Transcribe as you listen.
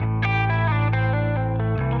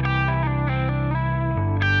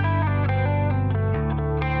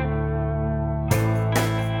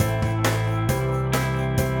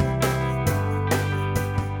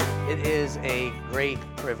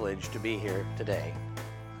great privilege to be here today,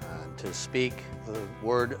 to speak the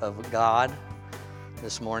Word of God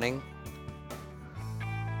this morning.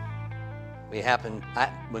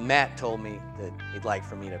 When Matt told me that he'd like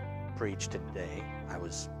for me to preach today, I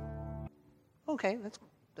was, okay,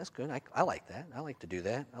 that's good. I like that. I like to do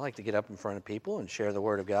that. I like to get up in front of people and share the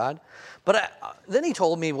Word of God. But then he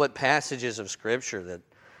told me what passages of Scripture that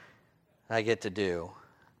I get to do.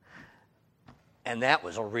 And that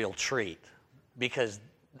was a real treat, because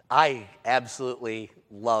I absolutely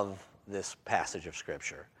love this passage of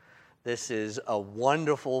Scripture. This is a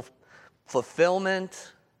wonderful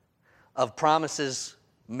fulfillment of promises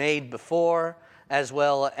made before, as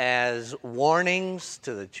well as warnings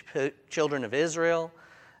to the children of Israel,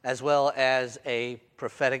 as well as a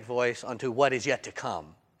prophetic voice unto what is yet to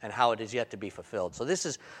come and how it is yet to be fulfilled. So this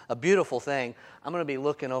is a beautiful thing. I'm going to be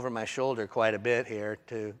looking over my shoulder quite a bit here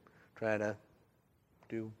to try to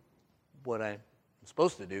do what I'm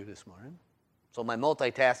supposed to do this morning. So my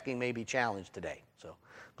multitasking may be challenged today, so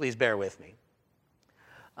please bear with me.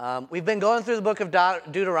 We've been going through the book of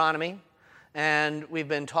Deuteronomy, and we've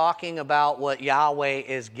been talking about what Yahweh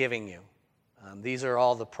is giving you. These are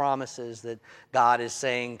all the promises that God is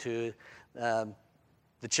saying to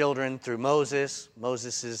the children through Moses.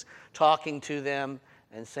 Moses is talking to them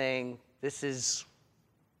and saying, this is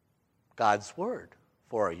God's word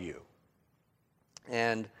for you.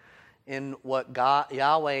 And in what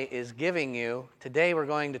Yahweh is giving you, today we're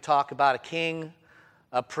going to talk about a king,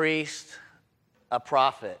 a priest, a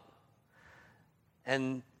prophet.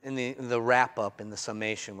 And in the wrap-up, in the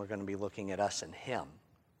summation, we're going to be looking at us and him.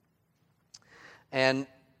 And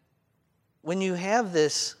when you have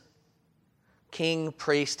this king,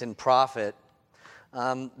 priest, and prophet,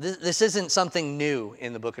 this isn't something new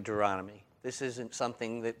in the book of Deuteronomy. This isn't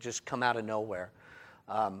something that just come out of nowhere.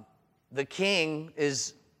 The king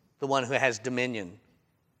is the one who has dominion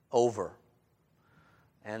over.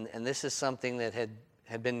 And this is something that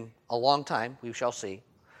had been a long time, we shall see.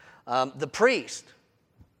 The priest,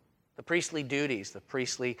 the priestly duties, the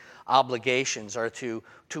priestly obligations are to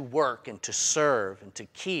work and to serve and to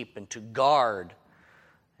keep and to guard.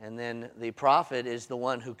 And then the prophet is the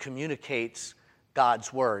one who communicates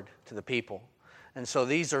God's word to the people. And so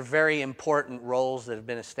these are very important roles that have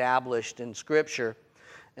been established in Scripture.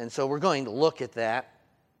 And so we're going to look at that.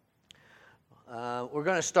 We're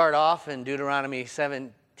going to start off in Deuteronomy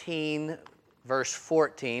 17, verse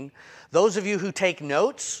 14. Those of you who take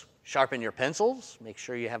notes, sharpen your pencils. Make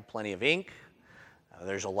sure you have plenty of ink.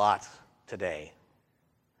 There's a lot today.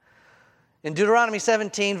 In Deuteronomy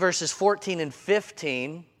 17, verses 14 and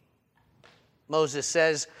 15, Moses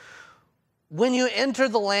says, when you enter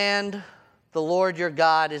the land the Lord your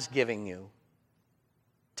God is giving you,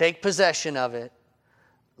 take possession of it,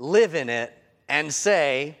 live in it, and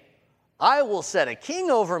say, I will set a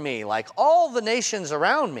king over me like all the nations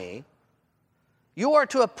around me. You are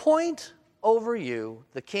to appoint over you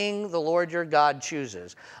the king the Lord your God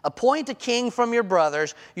chooses. Appoint a king from your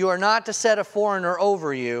brothers. You are not to set a foreigner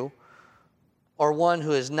over you, or one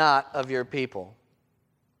who is not of your people.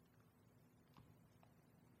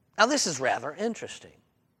 Now this is rather interesting,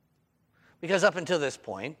 because up until this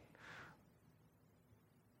point,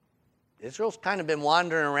 Israel's kind of been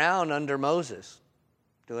wandering around under Moses,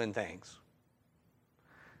 doing things.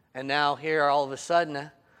 And now here, all of a sudden,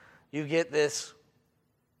 you get this,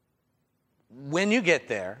 when you get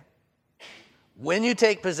there, when you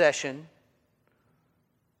take possession,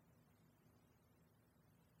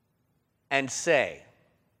 and say,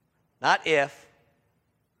 not if,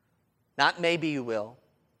 not maybe you will,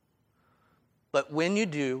 but when you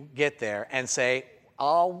do get there and say,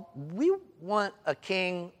 oh, we want a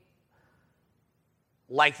king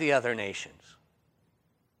like the other nations.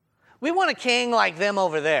 We want a king like them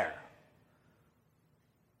over there.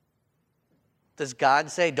 Does God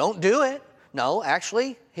say, don't do it? No,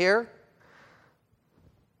 actually, here,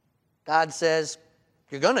 God says,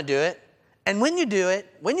 you're going to do it. And when you do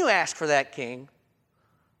it, when you ask for that king,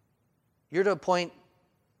 you're to appoint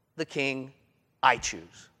the king I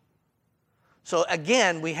choose. So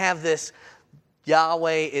again, we have this,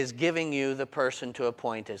 Yahweh is giving you the person to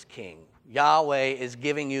appoint as king. Yahweh is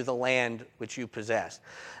giving you the land which you possess.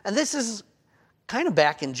 And this is kind of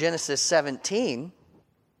back in Genesis 17,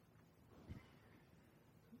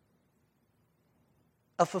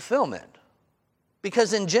 a fulfillment.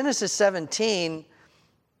 Because in Genesis 17,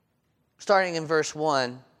 starting in verse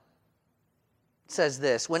 1, it says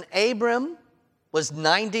this, when Abram was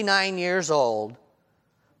 99 years old,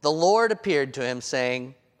 the Lord appeared to him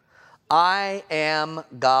saying, I am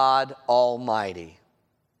God Almighty.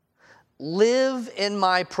 live in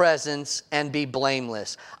my presence and be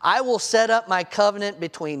blameless. I will set up my covenant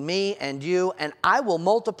between me and you, and I will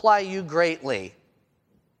multiply you greatly.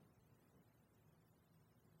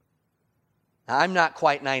 Now, I'm not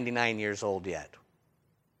quite 99 years old yet.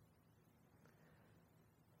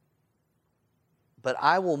 But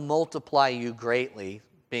I will multiply you greatly,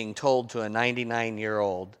 being told to a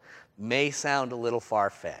 99-year-old, may sound a little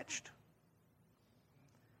far-fetched.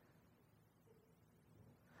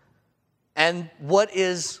 And what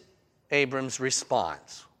is Abram's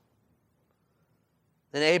response?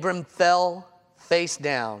 Then Abram fell face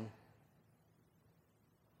down,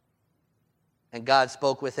 and God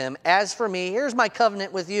spoke with him, "As for me, here's my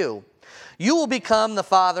covenant with you. You will become the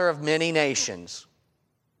father of many nations."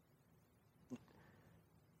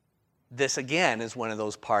 This again is one of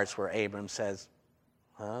those parts where Abram says,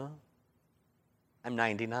 I'm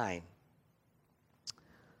 99.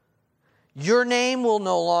 Your name will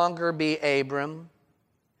no longer be Abram.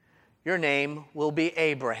 Your name will be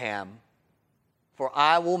Abraham, for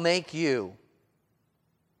I will make you.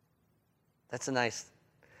 It's a nice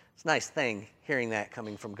thing hearing that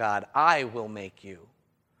coming from God. I will make you.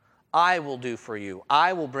 I will do for you.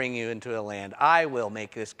 I will bring you into a land. I will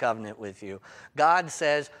make this covenant with you. God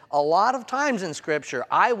says a lot of times in Scripture,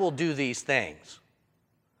 I will do these things.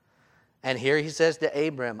 And here he says to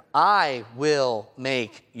Abram, I will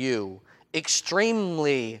make you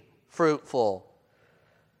extremely fruitful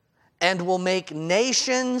and will make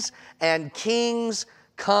nations and kings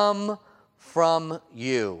come from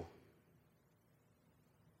you.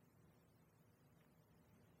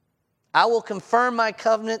 I will confirm my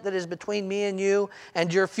covenant that is between me and you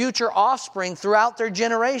and your future offspring throughout their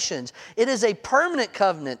generations. It is a permanent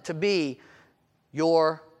covenant to be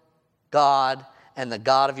your God and the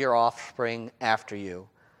God of your offspring after you.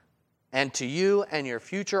 And to you and your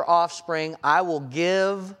future offspring, I will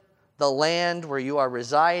give the land where you are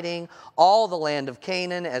residing, all the land of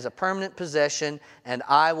Canaan as a permanent possession, and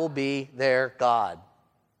I will be their God.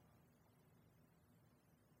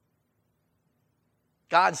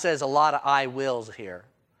 God says a lot of I wills here.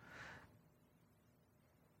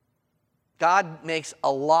 God makes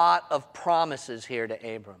a lot of promises here to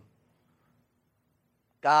Abram.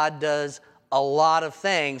 God does a lot of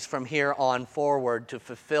things from here on forward to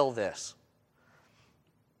fulfill this.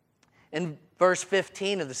 In verse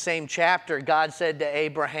 15 of the same chapter, God said to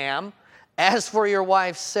Abraham, "As for your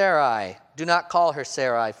wife Sarai, do not call her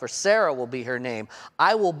Sarai, for Sarah will be her name.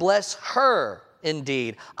 I will bless her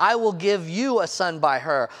indeed. I will give you a son by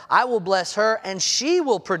her. I will bless her, and she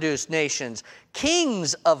will produce nations.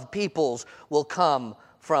 Kings of peoples will come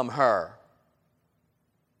from her."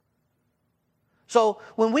 So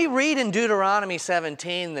when we read in Deuteronomy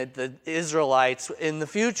 17 that the Israelites in the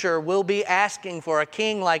future will be asking for a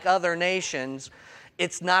king like other nations,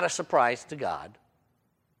 it's not a surprise to God.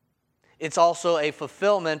 It's also a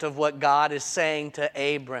fulfillment of what God is saying to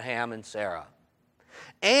Abraham and Sarah.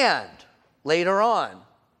 And later on,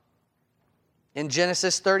 in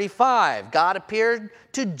Genesis 35, God appeared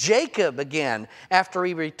to Jacob again after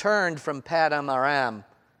he returned from Paddan Aram,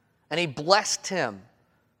 and he blessed him.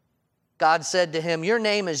 God said to him, "Your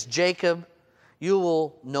name is Jacob. You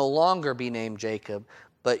will no longer be named Jacob,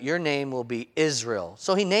 but your name will be Israel."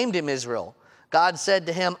 So he named him Israel. God said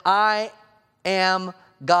to him, "I am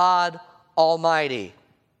God Almighty."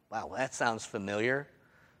 Wow, that sounds familiar.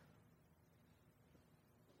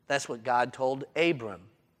 That's what God told Abram.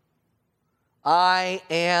 I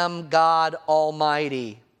am God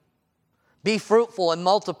Almighty. Be fruitful and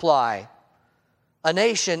multiply. A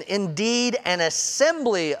nation, indeed an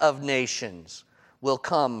assembly of nations, will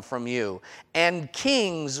come from you, and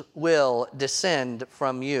kings will descend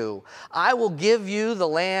from you. I will give you the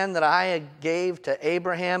land that I gave to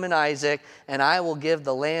Abraham and Isaac, and I will give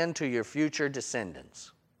the land to your future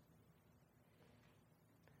descendants.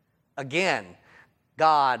 Again,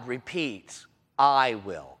 God repeats, I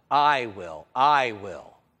will, I will, I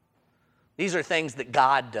will. These are things that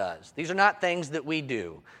God does. These are not things that we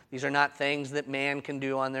do. These are not things that man can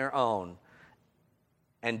do on their own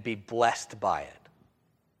and be blessed by it.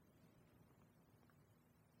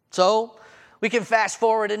 So, we can fast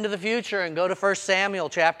forward into the future and go to 1 Samuel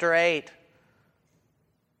chapter 8.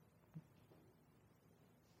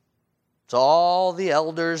 It's all the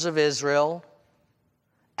elders of Israel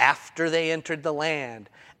after they entered the land,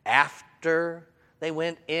 after they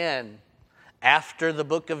went in, after the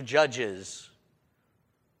book of Judges.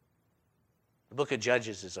 The book of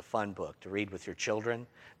Judges is a fun book to read with your children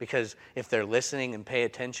because if they're listening and pay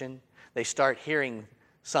attention, they start hearing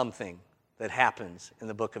something that happens in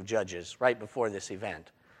the book of Judges right before this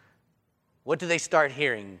event. What do they start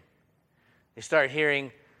hearing? They start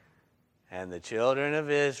hearing And the children of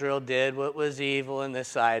Israel did what was evil in the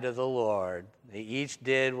sight of the Lord. They each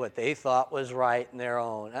did what they thought was right in their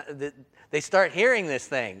own. They start hearing these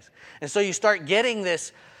things. And so you start getting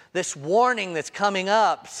this warning that's coming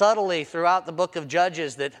up subtly throughout the book of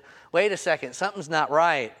Judges that, wait a second, something's not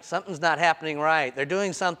right. Something's not happening right. They're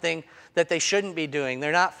doing something that they shouldn't be doing.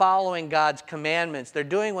 They're not following God's commandments. They're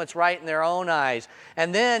doing what's right in their own eyes.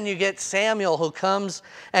 And then you get Samuel, who comes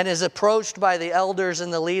and is approached by the elders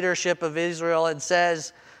and the leadership of Israel and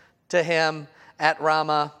says to him at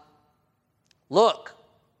Ramah, "Look,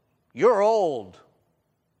 you're old,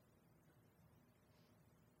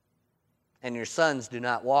 and your sons do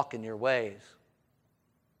not walk in your ways.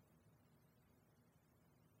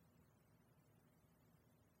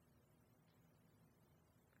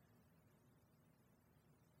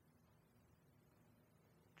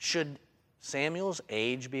 Should Samuel's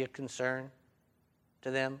age be a concern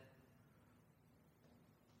to them?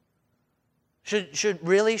 Should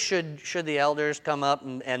the elders come up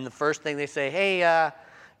and the first thing they say, hey,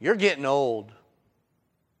 you're getting old?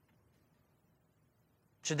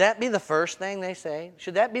 Should that be the first thing they say?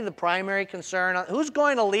 Should that be the primary concern? Who's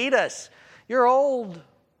going to lead us? You're old.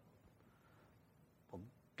 Well,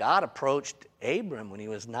 God approached Abram when he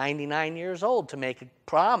was 99 years old to make a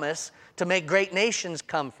promise to make great nations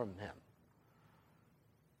come from him.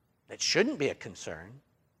 That shouldn't be a concern.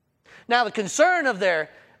 Now, the concern of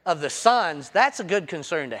the sons, that's a good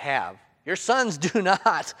concern to have. Your sons do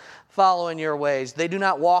not follow in your ways. They do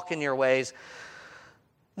not walk in your ways.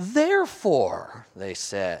 Therefore, they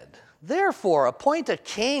said, appoint a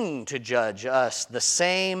king to judge us, the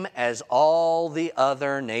same as all the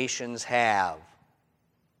other nations have.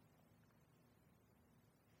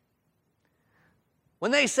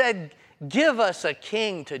 When they said, give us a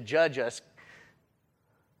king to judge us,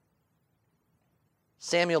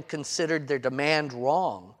 Samuel considered their demand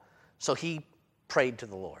wrong, so he prayed to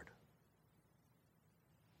the Lord.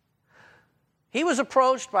 He was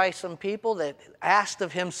approached by some people that asked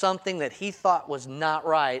of him something that he thought was not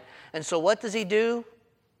right. And so what does he do?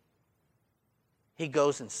 He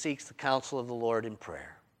goes and seeks the counsel of the Lord in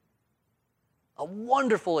prayer. A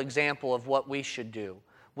wonderful example of what we should do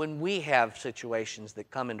when we have situations that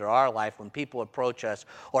come into our life, when people approach us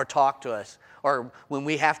or talk to us, or when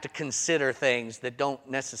we have to consider things that don't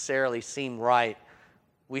necessarily seem right.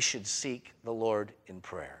 We should seek the Lord in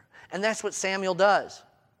prayer. And that's what Samuel does.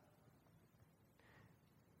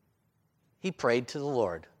 He prayed to the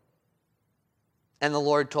Lord. And the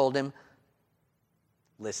Lord told him,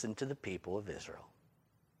 listen to the people of Israel.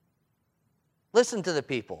 Listen to the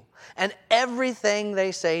people and everything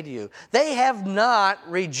they say to you. They have not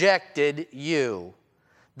rejected you.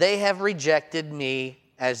 They have rejected me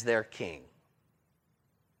as their king.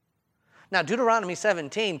 Now, Deuteronomy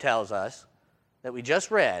 17 tells us that we just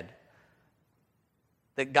read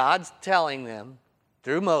that God's telling them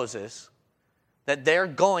through Moses that they're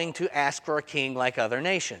going to ask for a king like other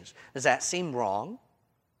nations. Does that seem wrong?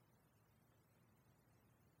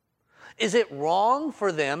 Is it wrong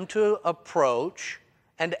for them to approach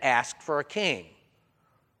and ask for a king?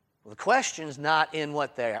 Well, the question's not in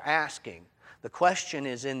what they're asking. The question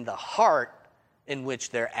is in the heart in which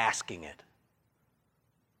they're asking it.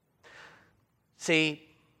 See,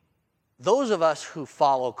 those of us who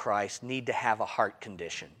follow Christ need to have a heart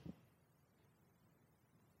condition.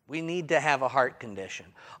 We need to have a heart condition.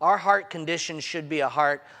 Our heart condition should be a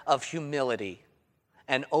heart of humility,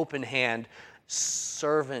 an open hand,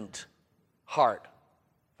 servant heart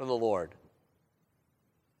for the Lord.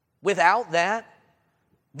 Without that,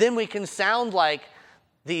 then we can sound like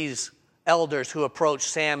these elders who approach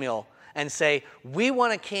Samuel and say, we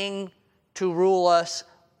want a king to rule us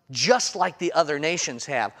just like the other nations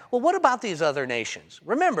have. Well, what about these other nations?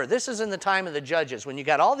 Remember, this is in the time of the Judges, when you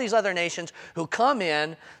got all these other nations who come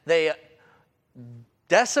in, they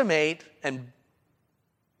decimate and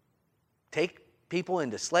take people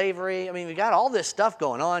into slavery. I mean, we got all this stuff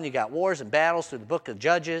going on. You got wars and battles through the book of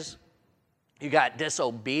Judges. You got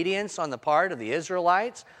disobedience on the part of the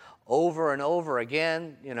Israelites over and over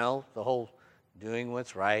again. You know, the whole doing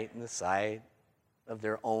what's right in the sight of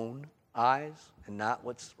their own eyes and not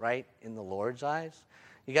what's right in the Lord's eyes.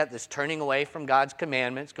 You got this turning away from God's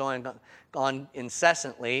commandments going on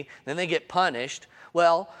incessantly. Then they get punished.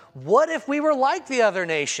 Well, what if we were like the other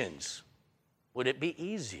nations? Would it be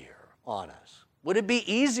easier on us? Would it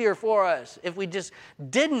be easier for us if we just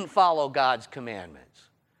didn't follow God's commandments?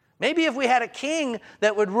 Maybe if we had a king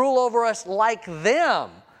that would rule over us like them,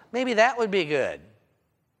 maybe that would be good.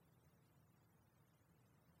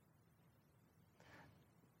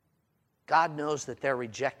 God knows that they're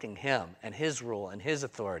rejecting him and his rule and his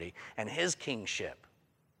authority and his kingship.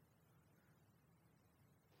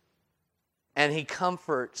 And he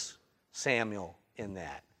comforts Samuel in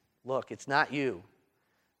that. Look, it's not you.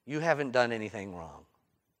 You haven't done anything wrong.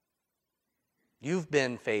 You've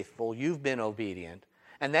been faithful. You've been obedient.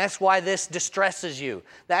 And that's why this distresses you.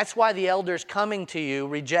 That's why the elders coming to you,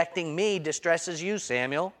 rejecting me, distresses you,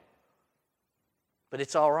 Samuel. But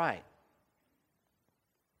it's all right.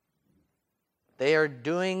 They are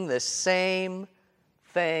doing the same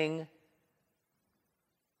thing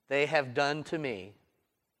they have done to me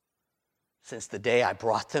since the day I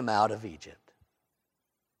brought them out of Egypt.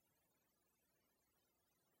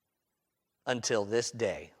 Until this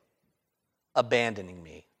day, abandoning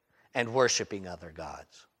me and worshiping other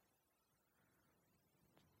gods.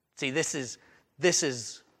 See, this is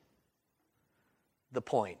the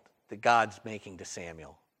point that God's making to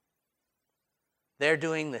Samuel. They're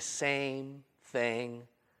doing the same thing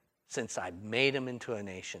since I made them into a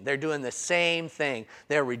nation. They're doing the same thing.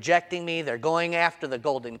 They're rejecting me. They're going after the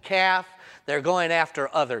golden calf. They're going after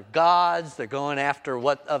other gods. They're going after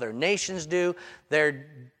what other nations do. They're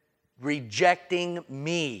rejecting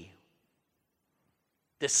me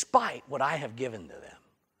despite what I have given to them.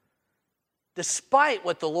 Despite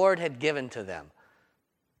what the Lord had given to them.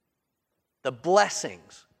 The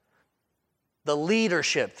blessings, the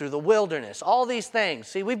leadership through the wilderness, all these things.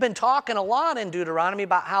 See, we've been talking a lot in Deuteronomy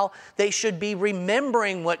about how they should be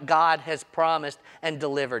remembering what God has promised and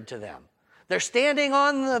delivered to them. They're standing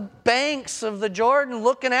on the banks of the Jordan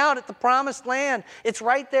looking out at the promised land. It's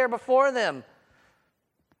right there before them.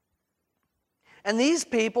 And these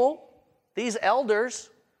people, these elders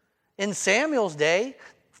in Samuel's day,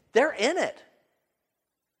 they're in it.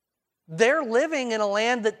 They're living in a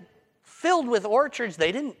land that filled with orchards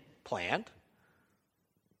they didn't plant.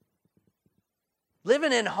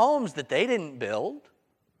 Living in homes that they didn't build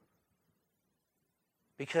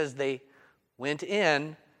because they went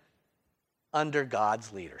in under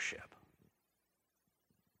God's leadership.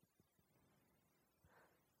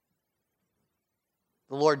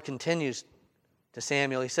 The Lord continues to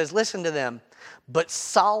Samuel. He says, listen to them, but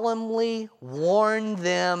solemnly warn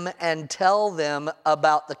them and tell them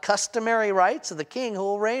about the customary rights of the king who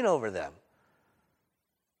will reign over them.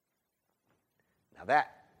 Now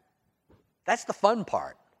that's the fun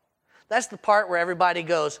part. That's the part where everybody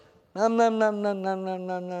goes, num, num, num, num, num, num,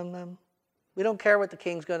 num, num, num. We don't care what the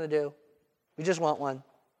king's going to do. We just want one.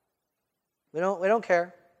 We don't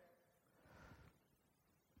care.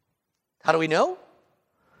 How do we know?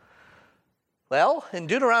 Well, in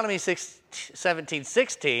Deuteronomy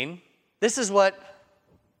 17:16, this is what,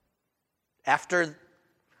 after,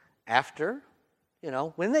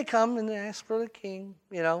 when they come and ask for the king,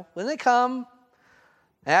 when they come,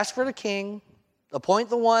 ask for the king, appoint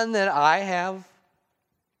the one that I have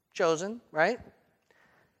chosen, right?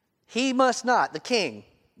 He must not, the king,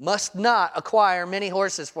 must not acquire many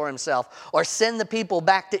horses for himself or send the people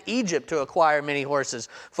back to Egypt to acquire many horses.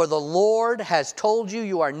 For the Lord has told you,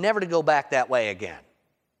 you are never to go back that way again.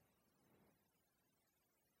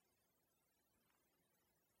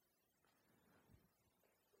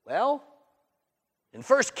 Well, in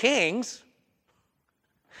 1 Kings,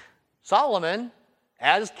 Solomon,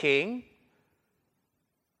 as king,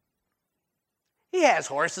 he has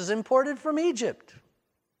horses imported from Egypt.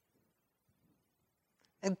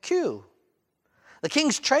 And Q. The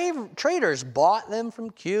king's traders bought them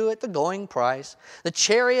from Q at the going price. The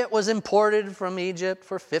chariot was imported from Egypt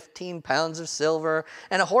for 15 pounds of silver,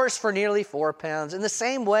 and a horse for nearly 4 pounds. In the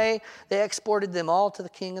same way, they exported them all to the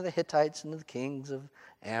king of the Hittites and to the kings of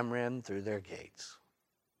Amram through their gates.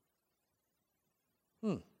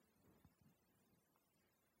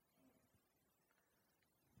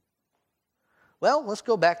 Well, let's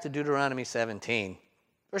go back to Deuteronomy 17.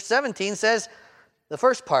 Verse 17 says, the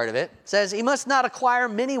first part of it says, he must not acquire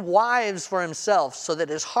many wives for himself so that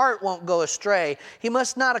his heart won't go astray. He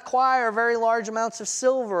must not acquire very large amounts of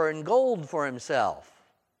silver and gold for himself.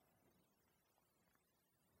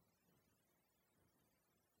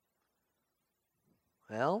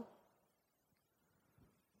 Well,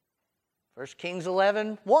 1 Kings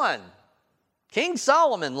 11:1. King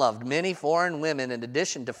Solomon loved many foreign women in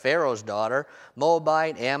addition to Pharaoh's daughter,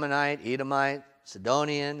 Moabite, Ammonite, Edomite,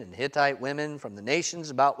 Sidonian, and Hittite women from the nations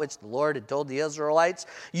about which the Lord had told the Israelites,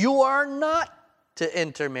 you are not to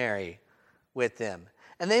intermarry with them,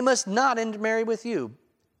 and they must not intermarry with you.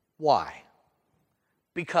 Why?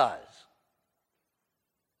 Because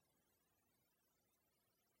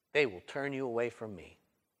they will turn you away from me.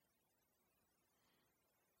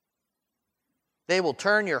 They will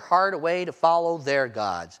turn your heart away to follow their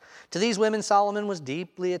gods. To these women Solomon was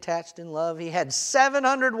deeply attached in love. He had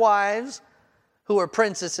 700 wives who were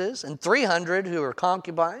princesses and 300 who were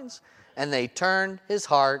concubines, and they turned his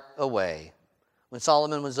heart away. When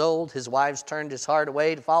Solomon was old, his wives turned his heart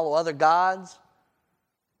away to follow other gods.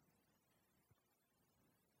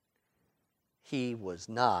 He was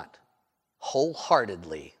not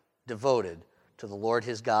wholeheartedly devoted to the Lord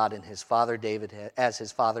his God and his father David, as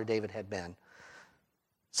his father David had been.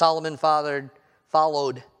 Solomon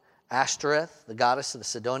followed Ashtoreth, the goddess of the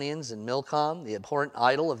Sidonians, and Milcom, the abhorrent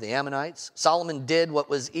idol of the Ammonites. Solomon did what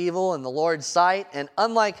was evil in the Lord's sight, and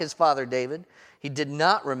unlike his father David, he did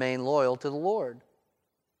not remain loyal to the Lord.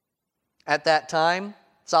 At that time,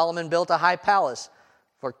 Solomon built a high palace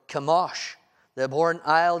for Chemosh, the abhorrent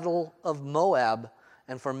idol of Moab,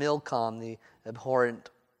 and for Milcom, the abhorrent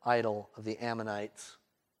idol of the Ammonites.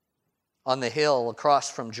 On the hill across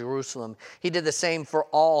from Jerusalem, he did the same for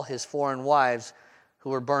all his foreign wives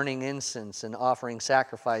who were burning incense and offering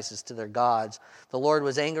sacrifices to their gods. The Lord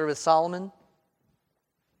was angry with Solomon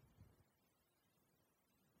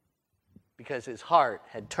because his heart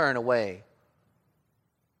had turned away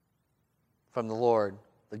from the Lord,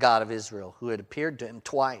 the God of Israel, who had appeared to him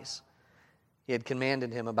twice. He had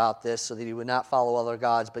commanded him about this so that he would not follow other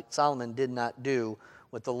gods, but Solomon did not do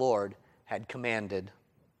what the Lord had commanded.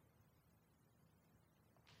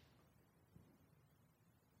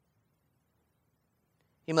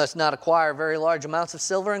 He must not acquire very large amounts of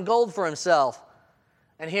silver and gold for himself.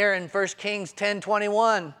 And here in 1 Kings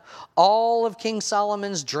 10:21, all of King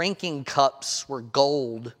Solomon's drinking cups were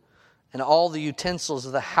gold, and all the utensils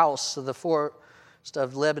of the house of the forest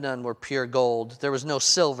of Lebanon were pure gold. There was no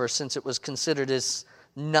silver, since it was considered as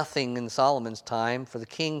nothing in Solomon's time, for the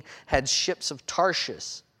king had ships of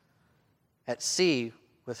Tarshish at sea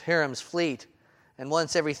with Hiram's fleet, and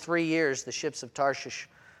once every 3 years the ships of Tarshish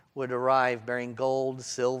would arrive bearing gold,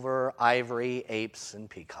 silver, ivory, apes, and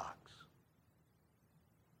peacocks.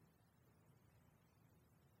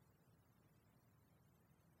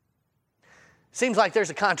 Seems like there's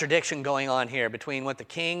a contradiction going on here between what the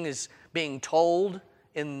king is being told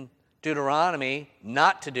in Deuteronomy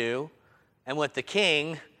not to do and what the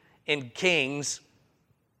king in Kings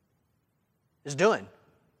is doing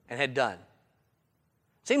and had done.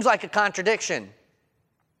 Seems like a contradiction.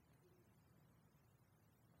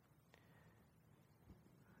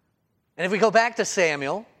 And if we go back to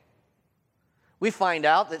Samuel, we find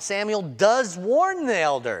out that Samuel does warn the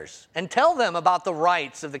elders and tell them about the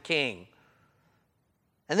rights of the king.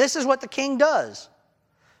 And this is what the king does.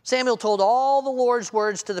 Samuel told all the Lord's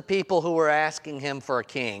words to the people who were asking him for a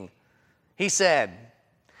king. He said,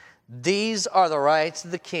 "These are the rights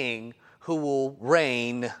of the king who will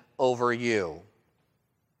reign over you."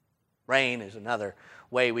 Reign is another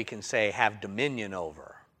way we can say have dominion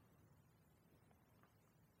over.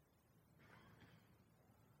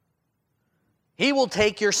 He will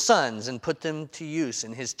take your sons and put them to use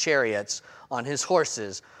in his chariots, on his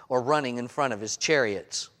horses, or running in front of his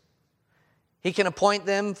chariots. He can appoint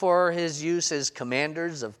them for his use as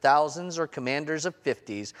commanders of thousands or commanders of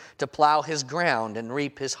 50s to plow his ground and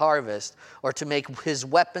reap his harvest, or to make his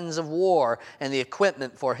weapons of war and the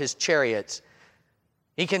equipment for his chariots.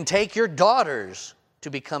 He can take your daughters to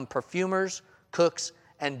become perfumers, cooks,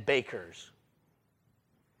 and bakers.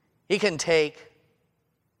 He can take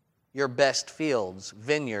your best fields,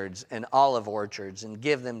 vineyards, and olive orchards and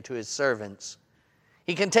give them to his servants.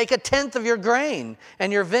 He can take 1/10 of your grain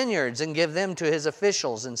and your vineyards and give them to his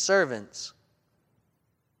officials and servants.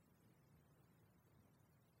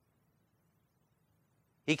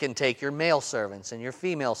 He can take your male servants and your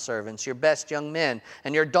female servants, your best young men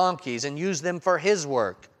and your donkeys, and use them for his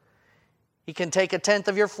work. He can take 1/10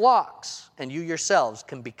 of your flocks, and you yourselves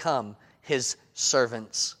can become his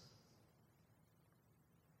servants.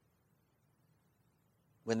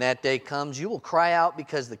 When that day comes, you will cry out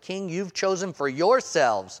because the king you've chosen for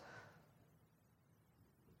yourselves.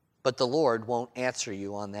 But the Lord won't answer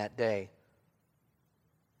you on that day.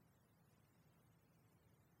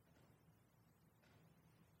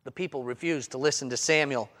 The people refused to listen to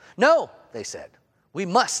Samuel. "No," they said, "we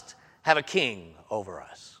must have a king over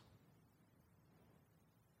us."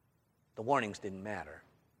 The warnings didn't matter.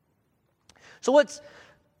 So what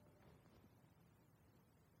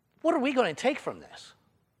are we going to take from this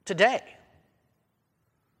today?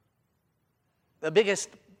 The biggest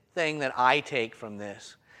thing that I take from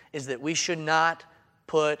this is that we should not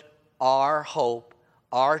put our hope,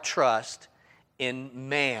 our trust in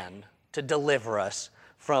man to deliver us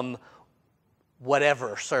from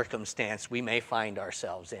whatever circumstance we may find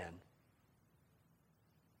ourselves in.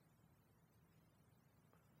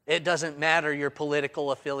 It doesn't matter your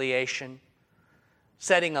political affiliation.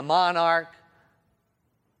 Setting a monarch,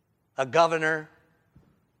 a governor,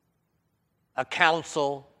 a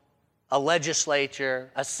council, a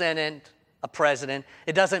legislature, a senate, a president,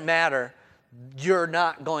 it doesn't matter. you're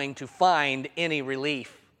not going to find any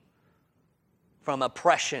relief from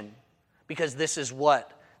oppression, because this is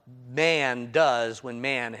what man does when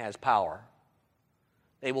man has power.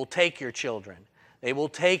 They will take your children. They will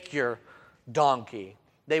take your donkey.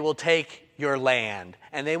 They will take your land,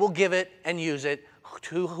 and they will give it and use it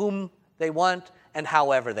to whom they want and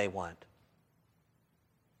however they want.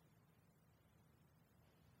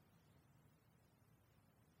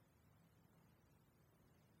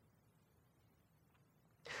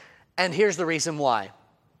 And here's the reason why.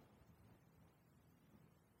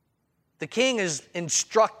 The king is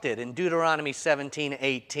instructed in Deuteronomy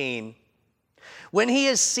 17:18. When he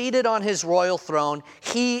is seated on his royal throne,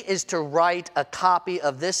 he is to write a copy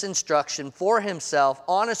of this instruction for himself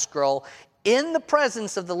on a scroll in the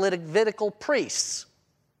presence of the Levitical priests.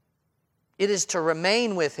 It is to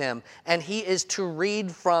remain with him, and he is to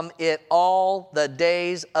read from it all the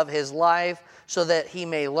days of his life, so that he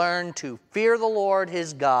may learn to fear the Lord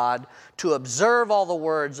his God, to observe all the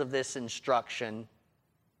words of this instruction,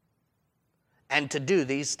 and to do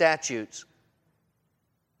these statutes.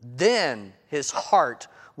 Then his heart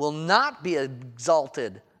will not be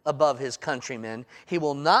exalted above his countrymen. He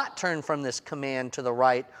will not turn from this command to the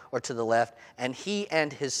right or to the left, and he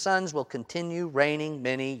and his sons will continue reigning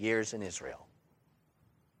many years in Israel.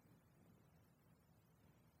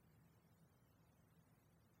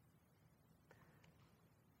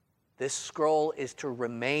 This scroll is to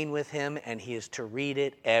remain with him, and he is to read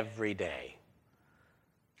it every day.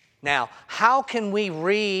 Now, how can we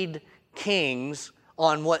read Kings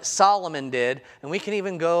on what Solomon did? And we can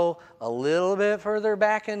even go a little bit further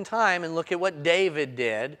back in time and look at what David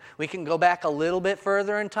did. We can go back a little bit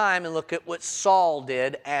further in time and look at what Saul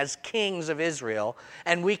did as kings of Israel.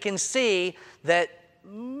 And we can see that,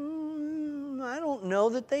 I don't know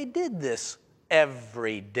that they did this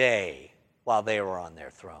every day while they were on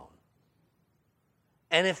their throne.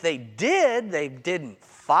 And if they did, they didn't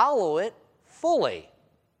follow it fully.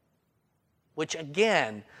 Which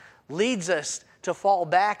again leads us to fall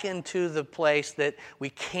back into the place that we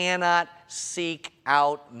cannot seek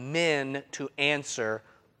out men to answer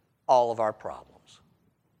all of our problems.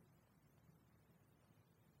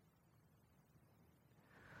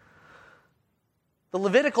 The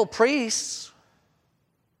Levitical priests,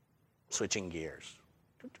 switching gears,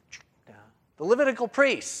 the Levitical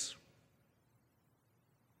priests,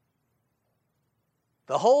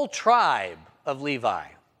 the whole tribe of Levi,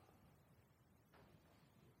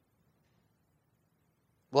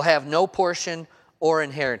 will have no portion or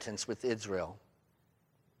inheritance with Israel.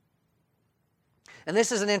 And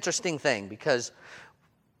this is an interesting thing, because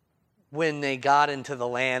when they got into the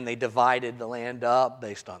land, they divided the land up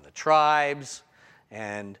based on the tribes.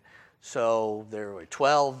 And so there were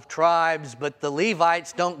 12 tribes, but the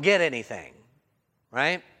Levites don't get anything,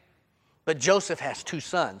 right? But Joseph has 2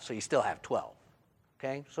 sons, so you still have 12.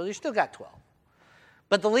 Okay? So you still got 12.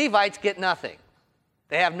 But the Levites get nothing.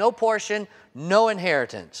 They have no portion, no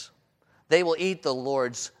inheritance. They will eat the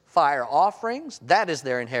Lord's fire offerings. That is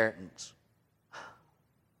their inheritance.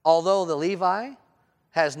 Although the Levi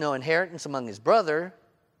has no inheritance among his brother,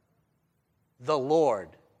 the Lord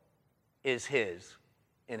is his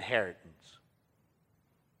inheritance,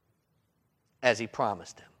 as he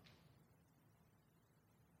promised him.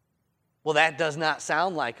 Well, that does not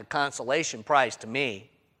sound like a consolation prize to me.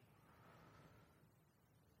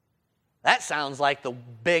 That sounds like the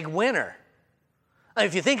big winner.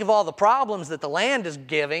 If you think of all the problems that the land is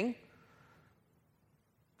giving,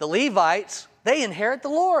 the Levites, they inherit the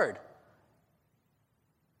Lord.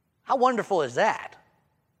 How wonderful is that?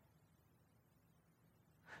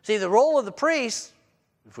 See, the role of the priest,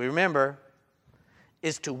 if we remember,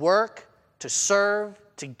 is to work, to serve,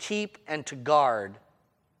 to keep, and to guard.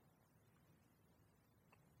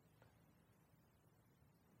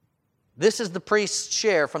 This is the priest's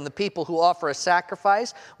share from the people who offer a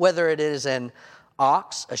sacrifice, whether it is an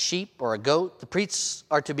ox, a sheep, or a goat. The priests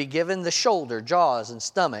are to be given the shoulder, jaws, and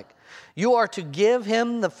stomach. You are to give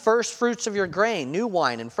him the first fruits of your grain, new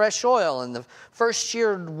wine, and fresh oil, and the first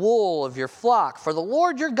sheared wool of your flock. For the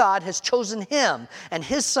Lord your God has chosen him and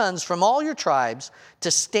his sons from all your tribes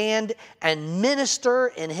to stand and minister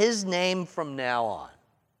in his name from now on.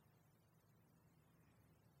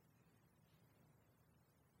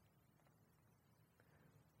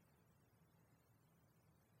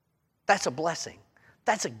 That's a blessing.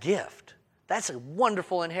 That's a gift. That's a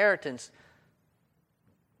wonderful inheritance.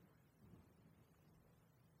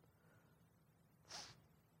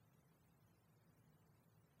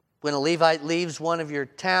 When a Levite leaves one of your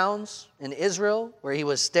towns in Israel where he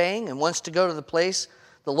was staying and wants to go to the place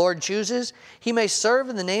the Lord chooses, he may serve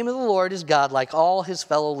in the name of the Lord his God like all his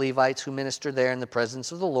fellow Levites who minister there in the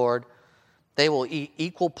presence of the Lord. They will eat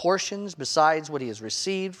equal portions besides what he has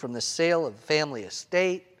received from the sale of the family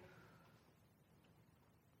estate.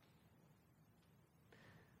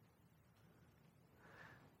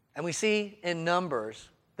 And we see in Numbers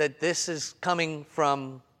that this is coming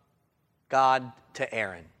from God to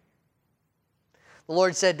Aaron. The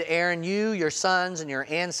Lord said to Aaron, you, your sons, and your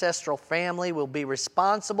ancestral family will be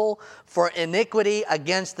responsible for iniquity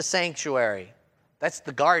against the sanctuary. That's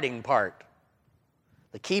the guarding part,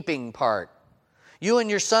 the keeping part. You and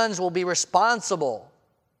your sons will be responsible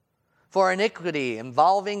for iniquity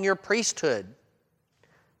involving your priesthood.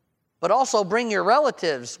 But also bring your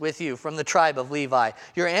relatives with you from the tribe of Levi,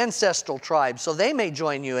 your ancestral tribe, so they may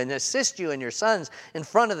join you and assist you and your sons in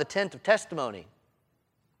front of the tent of testimony.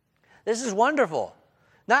 This is wonderful.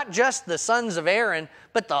 Not just the sons of Aaron,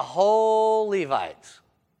 but the whole Levites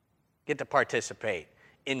get to participate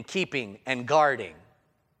in keeping and guarding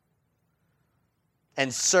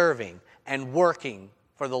and serving and working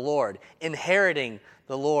for the Lord, inheriting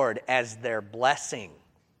the Lord as their blessing.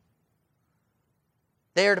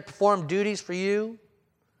 They are to perform duties for you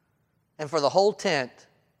and for the whole tent.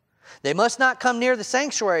 They must not come near the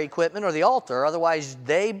sanctuary equipment or the altar, otherwise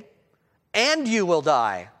they and you will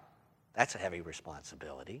die. That's a heavy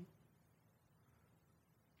responsibility.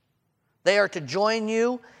 They are to join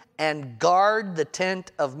you and guard the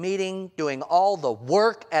tent of meeting, doing all the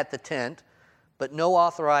work at the tent, but no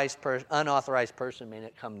unauthorized person may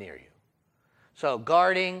not come near you. So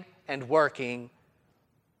guarding and working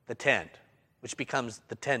the tent, which becomes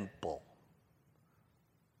the temple.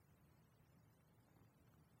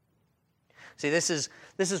 See, this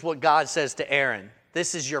is what God says to Aaron.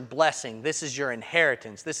 This is your blessing. This is your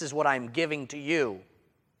inheritance. This is what I'm giving to you.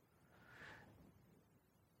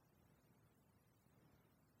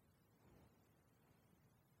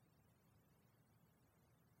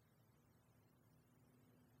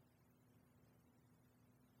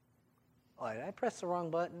 Oh, did I press the wrong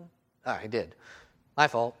button? Oh, I did. My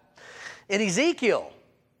fault. In Ezekiel,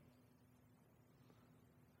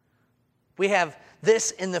 we have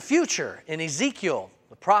this in the future. In Ezekiel,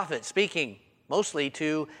 the prophet speaking mostly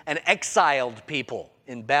to an exiled people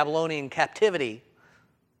in Babylonian captivity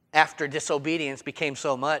after disobedience became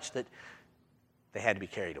so much that they had to be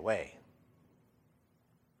carried away.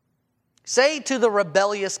 Say to the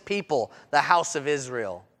rebellious people, the house of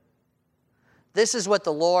Israel, this is what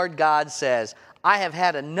the Lord God says, I have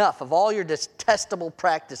had enough of all your detestable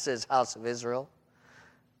practices, house of Israel.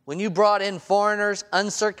 When you brought in foreigners,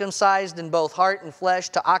 uncircumcised in both heart and flesh,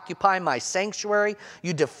 to occupy my sanctuary,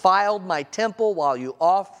 you defiled my temple while you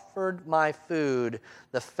offered my food,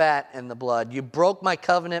 the fat and the blood. You broke my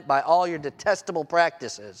covenant by all your detestable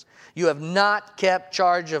practices. You have not kept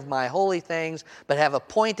charge of my holy things, but have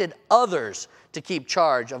appointed others to keep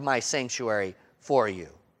charge of my sanctuary for you.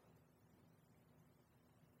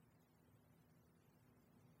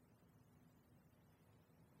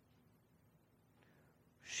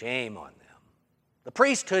 Shame on them. The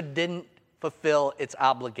priesthood didn't fulfill its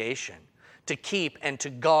obligation to keep and to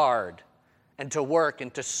guard and to work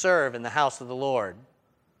and to serve in the house of the Lord.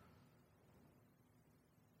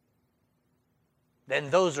 Then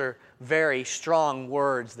those are very strong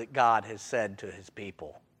words that God has said to his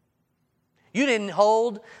people. You didn't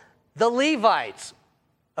hold the Levites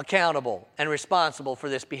accountable and responsible for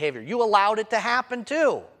this behavior. You allowed it to happen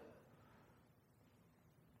too.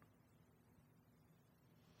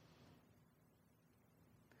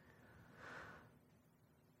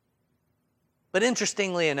 But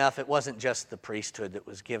interestingly enough, it wasn't just the priesthood that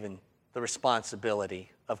was given the responsibility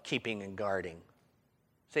of keeping and guarding.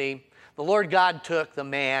 See, the Lord God took the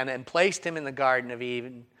man and placed him in the Garden of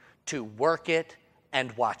Eden to work it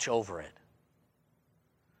and watch over it.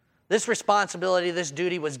 This responsibility, this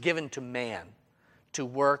duty was given to man to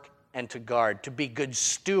work and to guard, to be good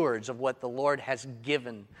stewards of what the Lord has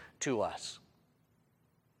given to us.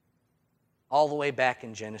 All the way back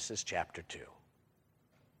in Genesis chapter 2.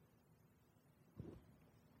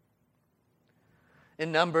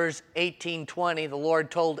 In Numbers 18:20, the Lord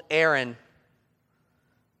told Aaron,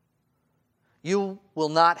 you will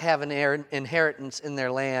not have an inheritance in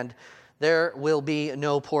their land. There will be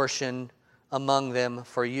no portion among them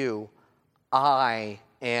for you. I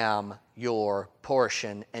am your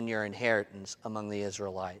portion and your inheritance among the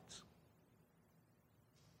Israelites.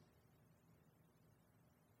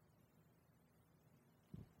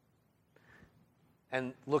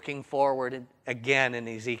 And looking forward again in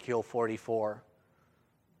Ezekiel 44,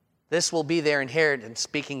 this will be their inheritance,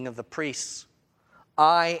 speaking of the priests.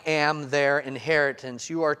 I am their inheritance.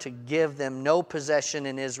 You are to give them no possession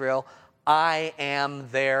in Israel. I am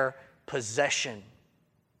their possession.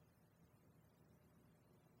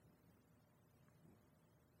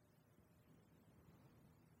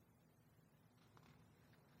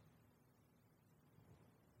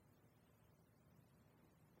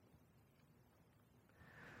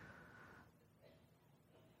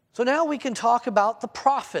 So now we can talk about the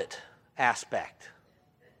prophet aspect.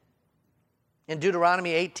 In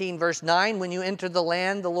Deuteronomy 18, verse 9, when you enter the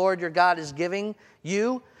land the Lord your God is giving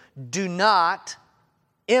you, do not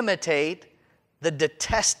imitate the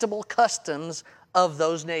detestable customs of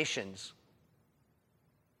those nations.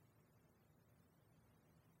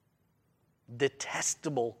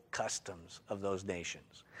 Detestable customs of those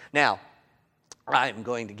nations. Now, I'm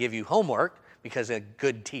going to give you homework because a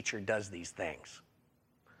good teacher does these things.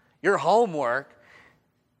 Your homework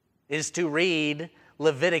is to read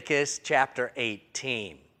Leviticus chapter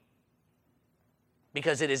 18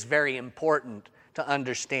 because it is very important to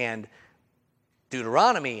understand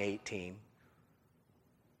Deuteronomy 18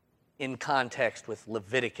 in context with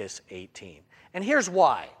Leviticus 18. And here's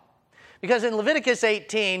why. Because in Leviticus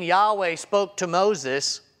 18, Yahweh spoke to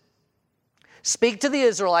Moses, "Speak to the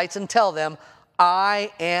Israelites and tell them,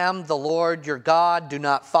 I am the Lord your God. Do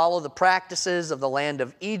not follow the practices of the land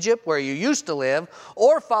of Egypt where you used to live,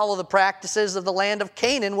 or follow the practices of the land of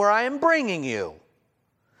Canaan where I am bringing you.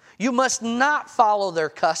 You must not follow their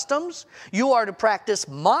customs. You are to practice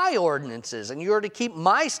my ordinances, and you are to keep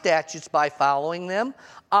my statutes by following them.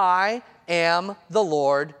 I am the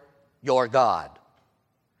Lord your God.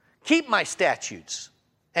 Keep my statutes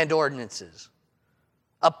and ordinances.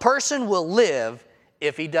 A person will live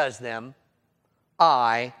if he does them.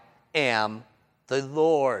 I am the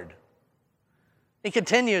Lord." He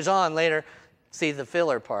continues on later. See, the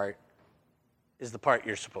filler part is the part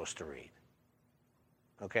you're supposed to read.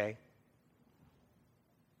 Okay?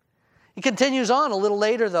 He continues on a little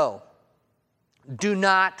later, though. "Do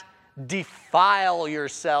not defile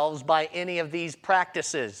yourselves by any of these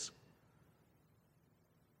practices."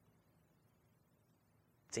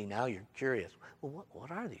 See, now you're curious. Well,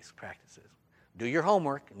 what are these practices? Do your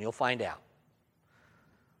homework and you'll find out.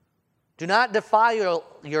 "Do not defile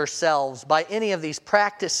yourselves by any of these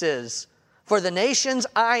practices, for the nations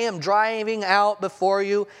I am driving out before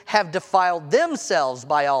you have defiled themselves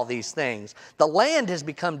by all these things. The land has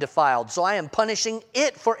become defiled, so I am punishing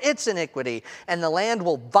it for its iniquity, and the land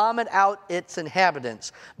will vomit out its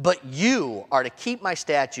inhabitants. But you are to keep my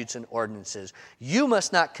statutes and ordinances. You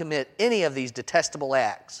must not commit any of these detestable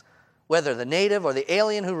acts, whether the native or the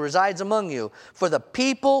alien who resides among you. For the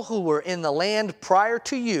people who were in the land prior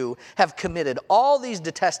to you have committed all these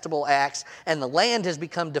detestable acts, and the land has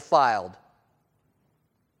become defiled.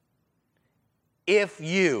 If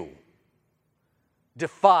you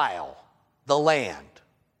defile the land,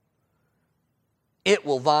 it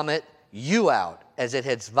will vomit you out as it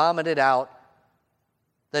has vomited out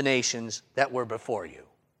the nations that were before you.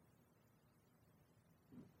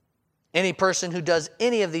 Any person who does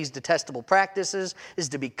any of these detestable practices is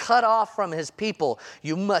to be cut off from his people.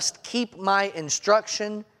 You must keep my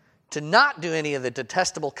instruction to not do any of the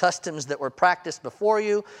detestable customs that were practiced before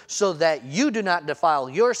you, so that you do not defile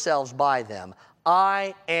yourselves by them.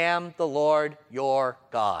 I am the Lord your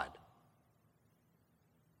God."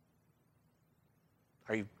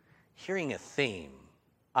 Are you hearing a theme?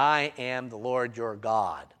 I am the Lord your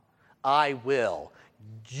God. I will.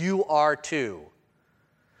 You are too.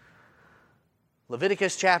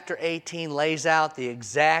 Leviticus chapter 18 lays out the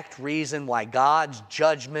exact reason why God's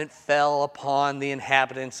judgment fell upon the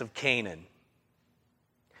inhabitants of Canaan.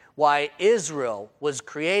 Why Israel was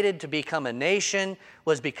created to become a nation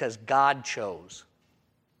was because God chose.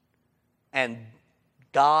 And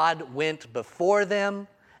God went before them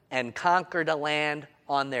and conquered a land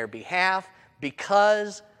on their behalf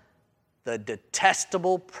because the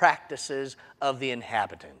detestable practices of the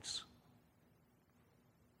inhabitants.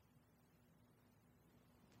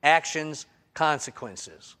 Actions,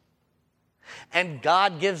 consequences. And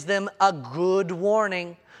God gives them a good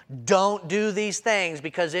warning. Don't do these things,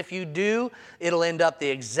 because if you do, it'll end up the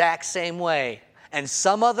exact same way. And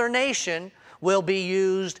some other nation will be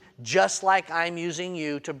used just like I'm using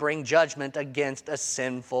you to bring judgment against a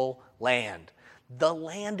sinful land. The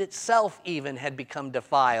land itself even had become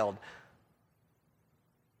defiled.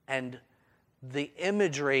 And the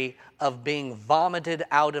imagery of being vomited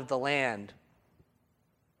out of the land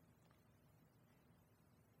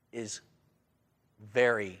is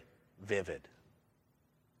very vivid.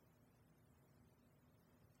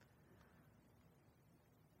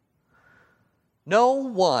 No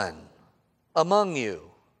one among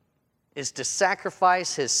you is to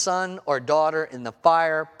sacrifice his son or daughter in the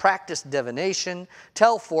fire, practice divination,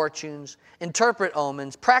 tell fortunes, interpret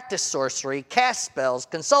omens, practice sorcery, cast spells,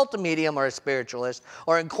 consult a medium or a spiritualist,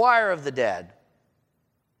 or inquire of the dead.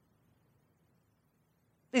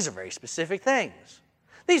 These are very specific things.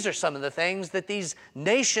 These are some of the things that these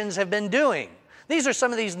nations have been doing. These are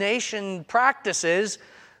some of these nation practices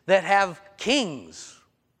that have kings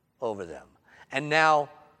over them. And now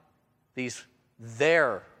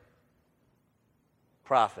their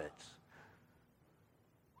prophets,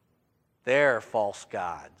 their false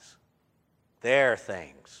gods, their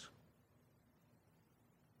things.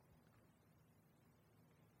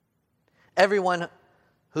 Everyone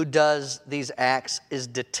who does these acts is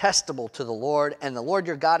detestable to the Lord, and the Lord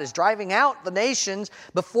your God is driving out the nations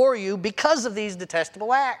before you because of these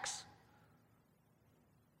detestable acts.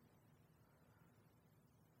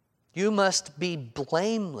 You must be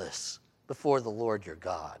blameless before the Lord your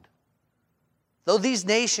God. Though these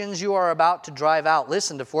nations you are about to drive out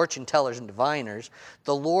listen to fortune tellers and diviners,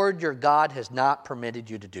 the Lord your God has not permitted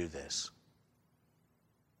you to do this.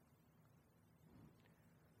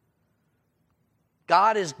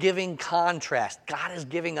 God is giving contrast. God is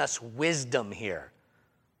giving us wisdom here.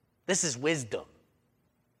 This is wisdom.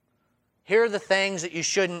 Here are the things that you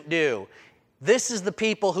shouldn't do. This is the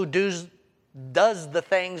people who does the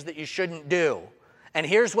things that you shouldn't do. And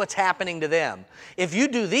here's what's happening to them. If you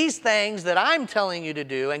do these things that I'm telling you to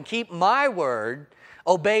do and keep my word,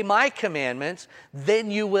 obey my commandments, then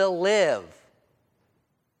you will live.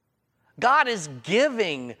 God is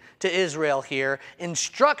giving to Israel here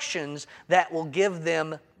instructions that will give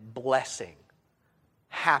them blessing,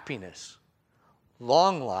 happiness,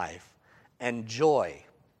 long life, and joy.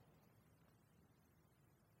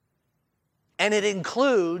 And it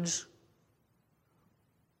includes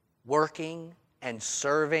working and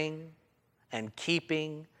serving and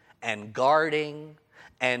keeping and guarding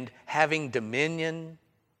and having dominion.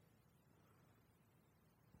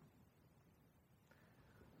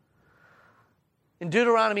 In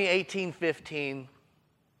Deuteronomy 18:15,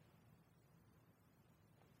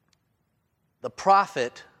 the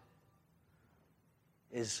prophet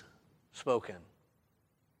is spoken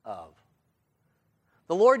of.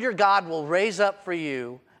 The Lord your God will raise up for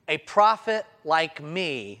you a prophet like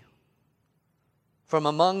me from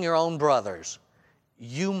among your own brothers.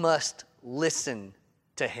 You must listen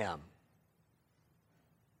to him.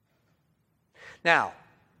 Now,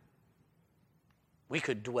 we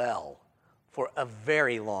could dwell for a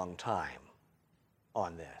very long time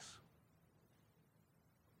on this.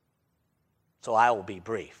 So I will be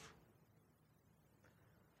brief.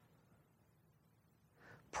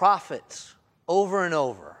 Prophets, over and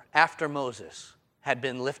over, after Moses had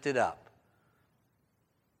been lifted up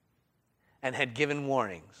and had given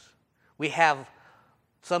warnings. We have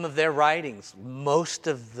some of their writings, most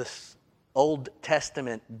of the Old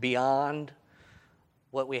Testament beyond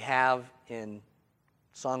what we have in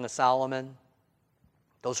Song of Solomon.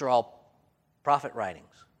 Those are all prophet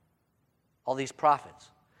writings. All these prophets.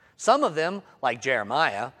 Some of them, like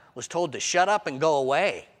Jeremiah, was told to shut up and go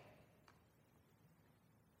away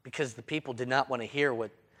because the people did not want to hear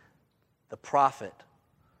what the prophet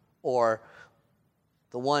or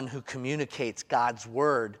the one who communicates God's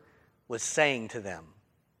word was saying to them.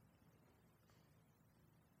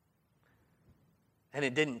 And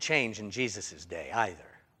it didn't change in Jesus' day either.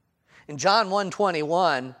 In John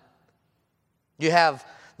 1:21, you have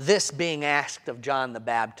this being asked of John the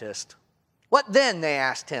Baptist. What then, they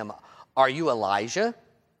asked him, are you Elijah?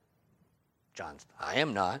 John, I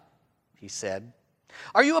am not, he said.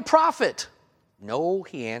 Are you a prophet? No,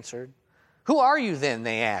 he answered. Who are you then,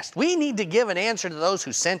 they asked. We need to give an answer to those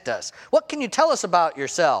who sent us. What can you tell us about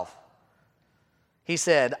yourself? He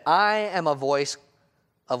said, I am a voice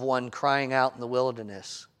of one crying out in the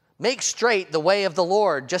wilderness. Make straight the way of the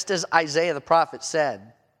Lord, just as Isaiah the prophet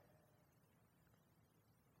said.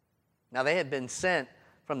 Now they had been sent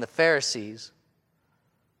from the Pharisees,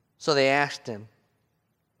 so they asked him,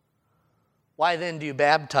 why then do you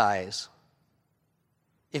baptize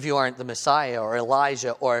if you aren't the Messiah or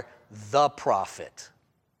Elijah or the prophet?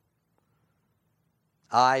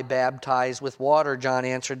 I baptize with water, John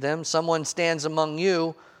answered them. Someone stands among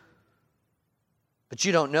you, but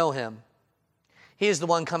you don't know him. He is the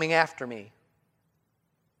one coming after me,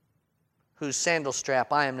 whose sandal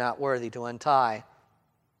strap I am not worthy to untie.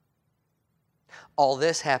 All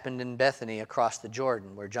this happened in Bethany across the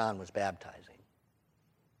Jordan where John was baptizing.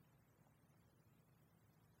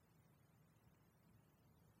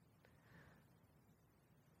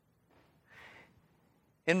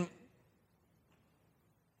 Hold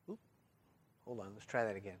on, let's try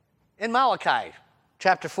that again. In Malachi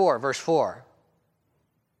chapter 4, verse 4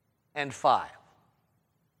 and 5.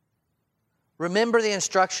 Remember the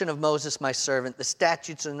instruction of Moses, my servant, the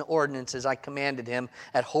statutes and ordinances I commanded him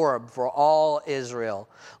at Horeb for all Israel.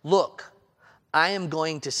 Look, I am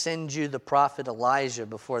going to send you the prophet Elijah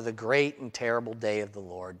before the great and terrible day of the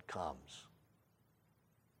Lord comes.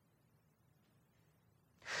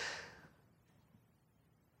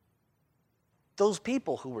 Those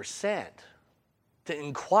people who were sent to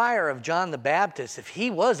inquire of John the Baptist if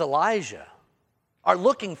he was Elijah are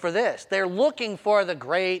looking for this. They're looking for the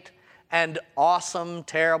great and awesome,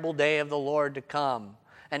 terrible day of the Lord to come.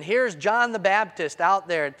 And here's John the Baptist out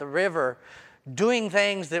there at the river doing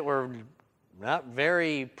things that were not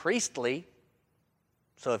very priestly.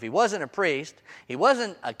 So if he wasn't a priest, he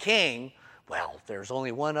wasn't a king, well, there's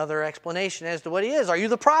only one other explanation as to what he is. Are you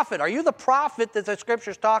the prophet? Are you the prophet that the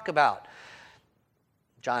scriptures talk about?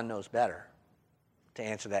 John knows better to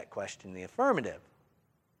answer that question in the affirmative.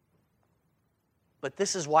 But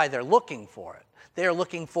this is why they're looking for it. They're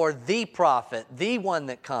looking for the prophet, the one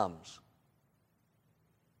that comes.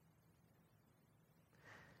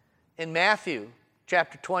 In Matthew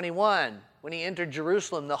chapter 21, when he entered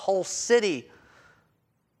Jerusalem, the whole city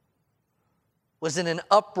was in an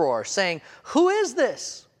uproar, saying, "Who is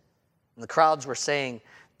this?" And the crowds were saying,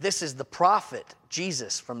 "This is the prophet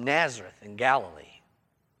Jesus from Nazareth in Galilee."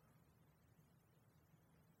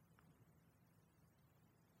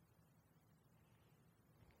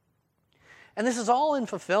 And this is all in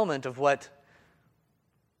fulfillment of what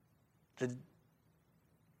the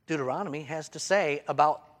Deuteronomy has to say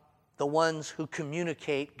about the ones who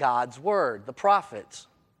communicate God's word, the prophets.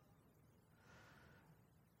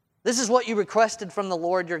 This is what you requested from the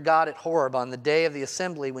Lord your God at Horeb on the day of the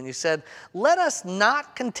assembly when you said, "Let us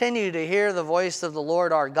not continue to hear the voice of the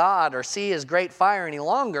Lord our God or see his great fire any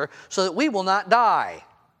longer so that we will not die."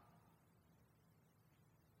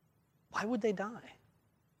 Why would they die?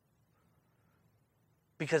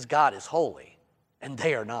 Because God is holy, and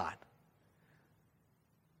they are not.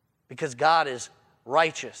 Because God is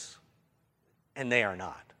righteous, and they are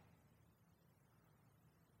not.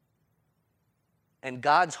 And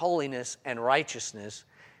God's holiness and righteousness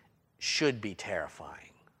should be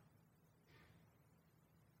terrifying.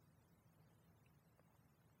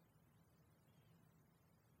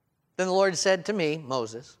 Then the Lord said to me,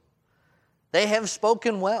 Moses, "They have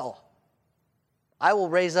spoken well. I will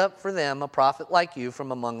raise up for them a prophet like you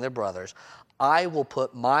from among their brothers. I will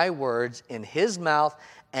put my words in his mouth,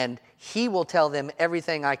 and he will tell them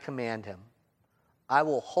everything I command him. I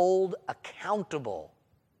will hold accountable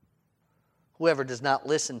whoever does not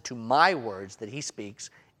listen to my words that he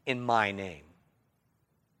speaks in my name."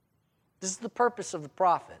 This is the purpose of the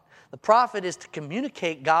prophet. The prophet is to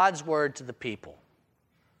communicate God's word to the people,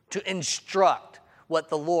 to instruct what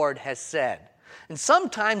the Lord has said. And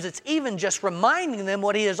sometimes it's even just reminding them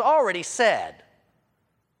what he has already said.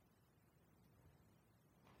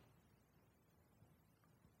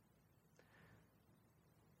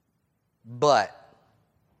 But,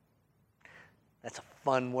 that's a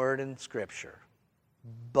fun word in Scripture.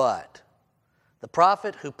 But, the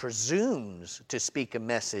prophet who presumes to speak a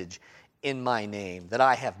message in my name that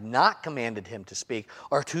I have not commanded him to speak,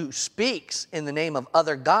 or who speaks in the name of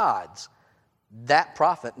other gods, that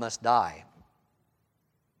prophet must die.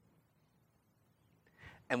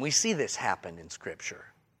 And we see this happen in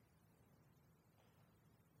Scripture.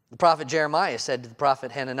 The prophet Jeremiah said to the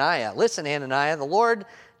prophet Hananiah, "Listen, Hananiah, the Lord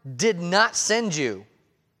did not send you,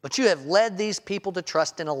 but you have led these people to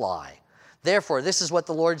trust in a lie. Therefore, this is what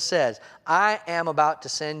the Lord says, I am about to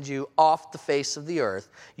send you off the face of the earth.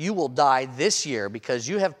 You will die this year because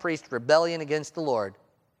you have preached rebellion against the Lord."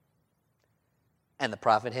 And the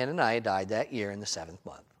prophet Hananiah died that year in the 7th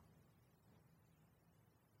month.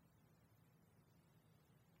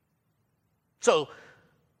 So,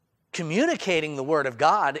 communicating the Word of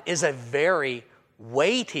God is a very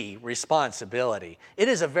weighty responsibility. It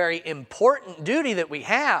is a very important duty that we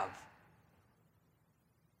have.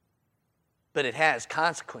 But it has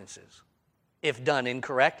consequences if done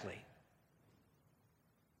incorrectly.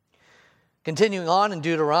 Continuing on in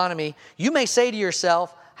Deuteronomy, you may say to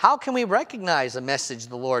yourself, "How can we recognize a message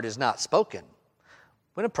the Lord has not spoken?"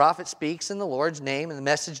 When a prophet speaks in the Lord's name and the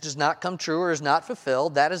message does not come true or is not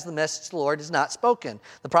fulfilled, that is the message the Lord has not spoken.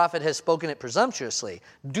 The prophet has spoken it presumptuously.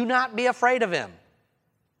 Do not be afraid of him.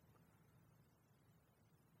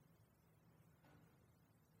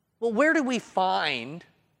 Well, where do we find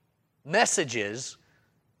messages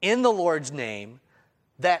in the Lord's name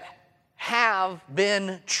that have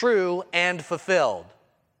been true and fulfilled?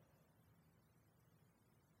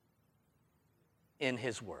 In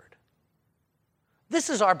his word. This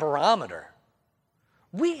is our barometer.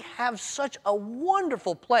 We have such a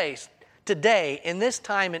wonderful place today in this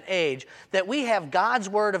time and age that we have God's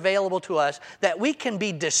Word available to us, that we can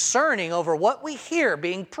be discerning over what we hear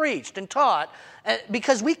being preached and taught,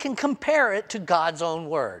 because we can compare it to God's own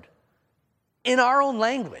Word in our own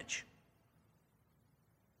language.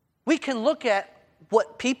 We can look at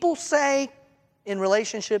what people say in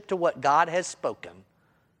relationship to what God has spoken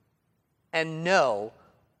and know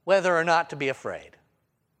whether or not to be afraid.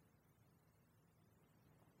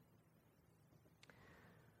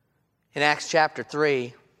 In Acts chapter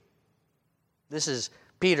 3, this is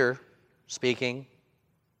Peter speaking.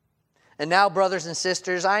 And now, brothers and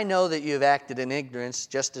sisters, I know that you have acted in ignorance,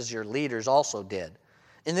 just as your leaders also did.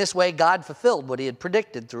 In this way, God fulfilled what he had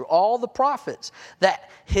predicted through all the prophets,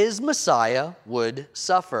 that his Messiah would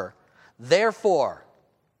suffer. Therefore,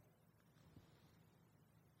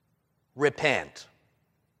 repent.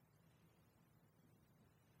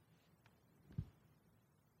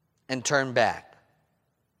 And turn back,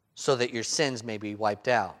 so that your sins may be wiped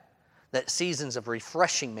out, that seasons of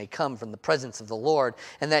refreshing may come from the presence of the Lord,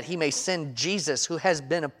 and that he may send Jesus, who has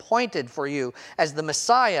been appointed for you as the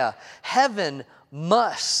Messiah. Heaven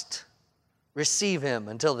must receive him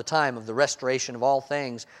until the time of the restoration of all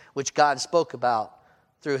things, which God spoke about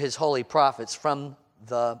through his holy prophets from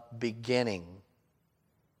the beginning.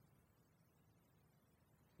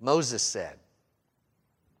 Moses said,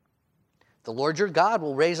 the Lord your God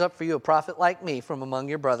will raise up for you a prophet like me from among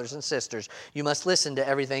your brothers and sisters. You must listen to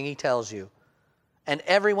everything he tells you. And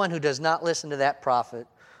everyone who does not listen to that prophet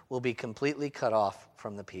will be completely cut off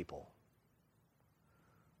from the people.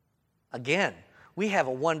 Again, we have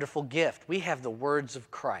a wonderful gift. We have the words of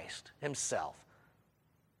Christ himself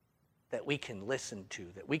that we can listen to,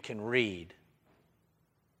 that we can read.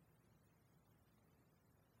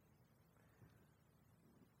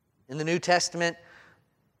 In the New Testament,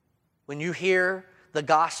 when you hear the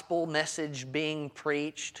gospel message being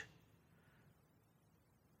preached,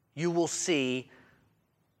 you will see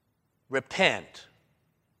repent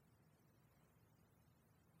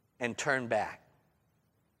and turn back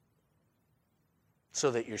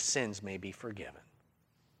so that your sins may be forgiven.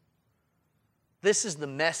 This is the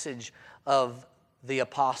message of the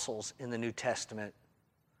apostles in the New Testament.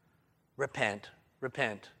 Repent,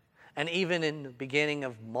 repent. And even in the beginning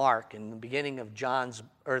of Mark, in the beginning of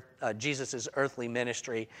Jesus' earthly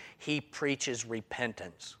ministry, he preaches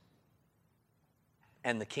repentance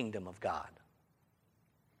and the kingdom of God.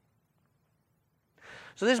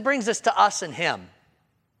 So this brings us to us and him.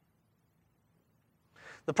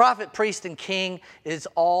 The prophet, priest, and king is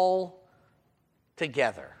all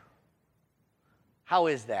together. How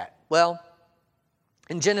is that? Well,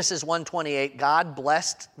 in Genesis 1:28, God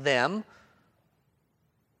blessed them,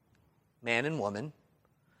 man and woman,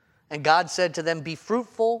 and God said to them, be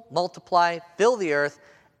fruitful, multiply, fill the earth,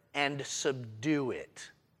 and subdue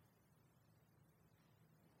it.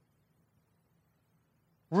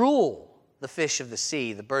 Rule the fish of the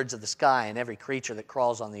sea, the birds of the sky, and every creature that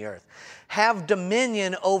crawls on the earth. Have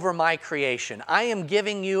dominion over my creation. I am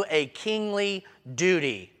giving you a kingly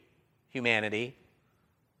duty, humanity.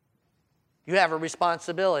 You have a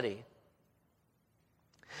responsibility.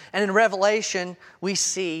 And in Revelation, we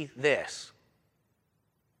see this.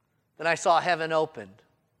 Then I saw heaven opened,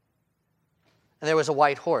 and there was a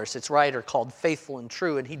white horse, its rider called Faithful and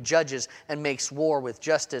True, and he judges and makes war with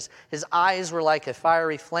justice. His eyes were like a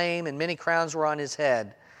fiery flame, and many crowns were on his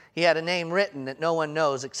head. He had a name written that no one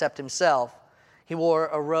knows except himself. He wore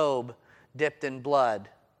a robe dipped in blood,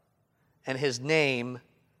 and his name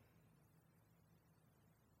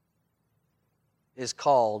is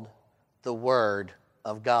called the Word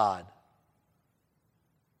of God.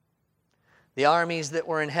 The armies that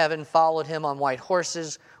were in heaven followed him on white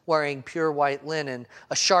horses, wearing pure white linen.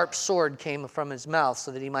 A sharp sword came from his mouth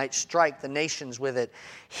so that he might strike the nations with it.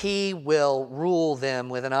 He will rule them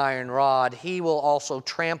with an iron rod. He will also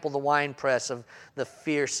trample the winepress of the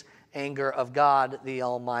fierce anger of God the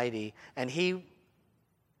Almighty. And he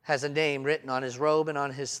has a name written on his robe and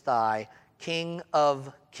on his thigh, King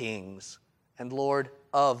of Kings and Lord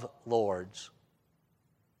of Lords.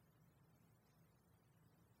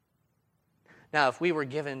 Now, if we were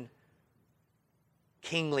given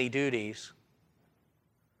kingly duties,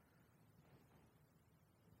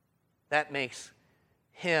 that makes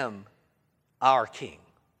him our king.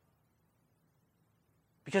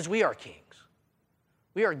 Because we are kings.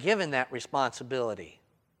 We are given that responsibility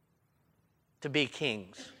to be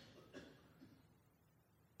kings.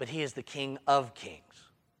 But he is the King of Kings.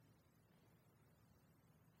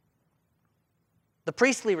 The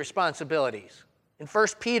priestly responsibilities in 1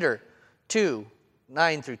 Peter 2,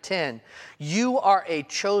 9 through 10, you are a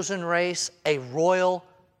chosen race, a royal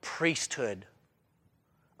priesthood,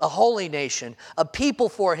 a holy nation, a people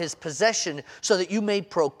for his possession, so that you may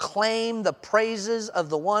proclaim the praises of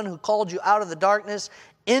the one who called you out of the darkness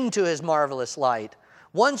into his marvelous light.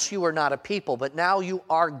 Once you were not a people, but now you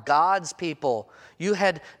are God's people. You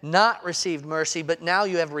had not received mercy, but now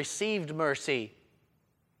you have received mercy.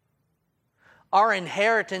 Our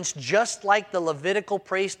inheritance, just like the Levitical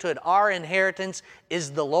priesthood, our inheritance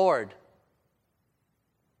is the Lord.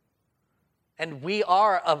 And we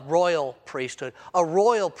are a royal priesthood,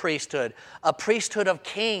 a priesthood of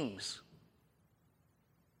kings.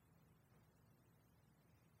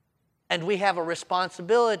 And we have a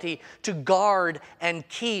responsibility to guard and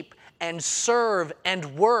keep and serve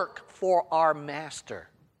and work for our Master.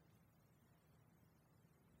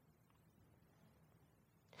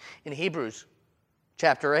 In Hebrews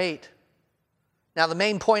chapter 8, now the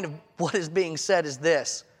main point of what is being said is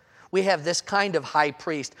this. We have this kind of high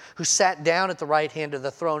priest who sat down at the right hand of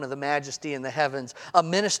the throne of the majesty in the heavens, a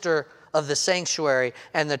minister of the sanctuary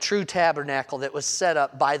and the true tabernacle that was set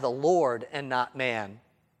up by the Lord and not man.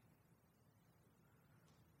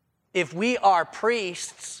 If we are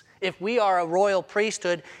priests, if we are a royal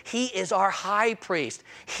priesthood, he is our high priest.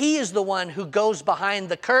 He is the one who goes behind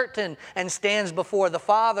the curtain and stands before the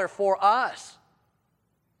Father for us.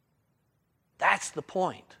 That's the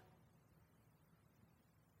point.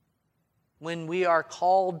 When we are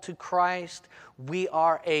called to Christ, we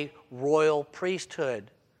are a royal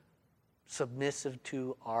priesthood, submissive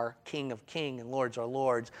to our King of Kings and Lords our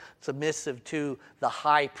Lords, submissive to the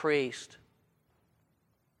high priest.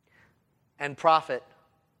 And prophet,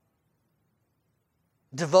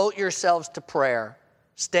 devote yourselves to prayer.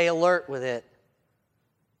 Stay alert with it,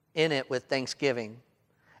 in it with thanksgiving.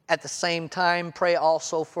 At the same time, pray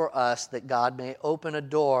also for us that God may open a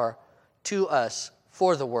door to us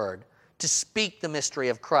for the word, to speak the mystery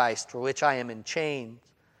of Christ, for which I am in chains,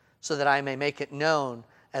 so that I may make it known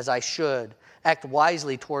as I should. Act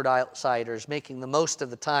wisely toward outsiders, making the most of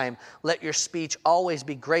the time. Let your speech always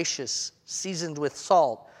be gracious, seasoned with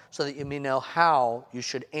salt, so that you may know how you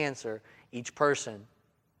should answer each person.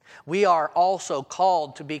 We are also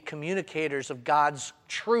called to be communicators of God's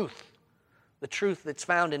truth, the truth that's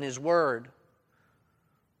found in his word.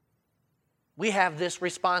 We have this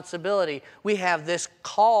responsibility. We have this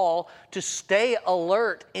call to stay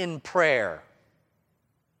alert in prayer,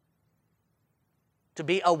 to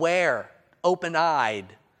be aware,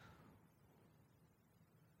 open-eyed,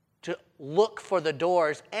 to look for the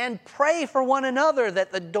doors and pray for one another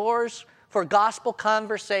that the doors for gospel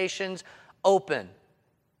conversations open,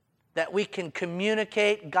 that we can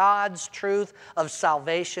communicate God's truth of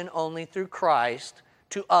salvation only through Christ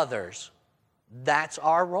to others. That's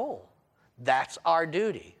our role. That's our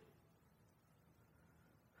duty.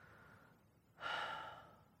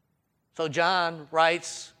 So John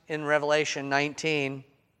writes in Revelation 19,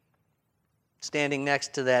 standing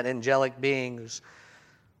next to that angelic being who's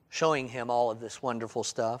showing him all of this wonderful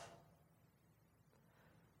stuff.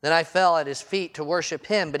 Then I fell at his feet to worship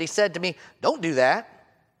him, but he said to me, "Don't do that.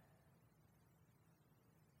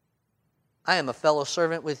 I am a fellow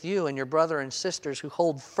servant with you and your brother and sisters who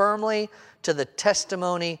hold firmly to the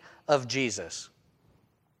testimony of Jesus."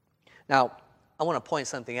 Now, I want to point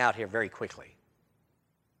something out here very quickly.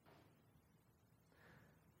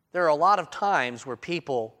 There are a lot of times where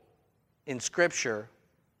people in Scripture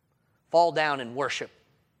fall down and worship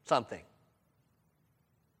something.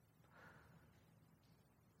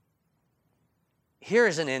 Here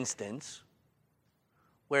is an instance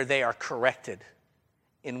where they are corrected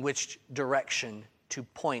in which direction to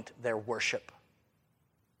point their worship.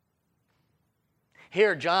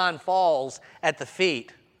 Here, John falls at the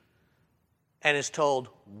feet and is told,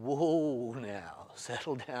 "Whoa now,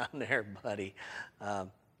 settle down there, buddy.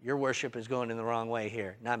 Your worship is going in the wrong way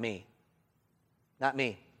here. Not me. Not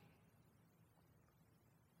me."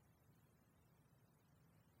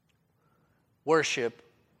 Worship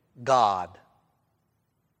God.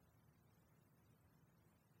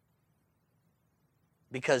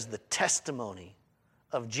 Because the testimony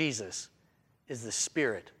of Jesus is the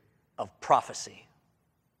spirit of prophecy.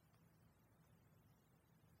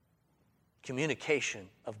 Communication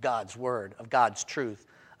of God's word, of God's truth,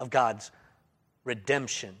 of God's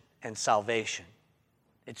redemption and salvation.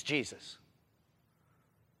 It's Jesus.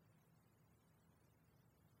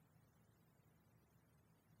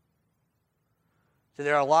 So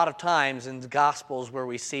there are a lot of times in the Gospels where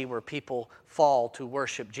we see where people fall to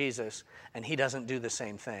worship Jesus, and he doesn't do the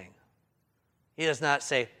same thing. He does not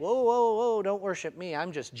say, "Whoa, whoa, whoa, don't worship me,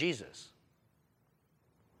 I'm just Jesus."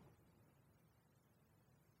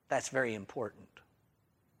 That's very important.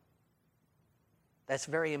 That's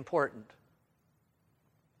very important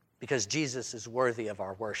because Jesus is worthy of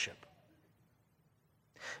our worship.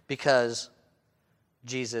 Because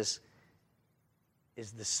Jesus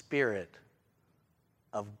is the Spirit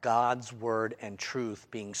of God's word and truth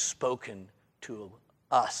being spoken to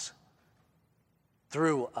us,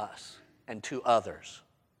 through us, and to others.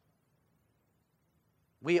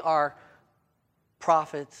 We are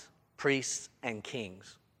prophets, priests, and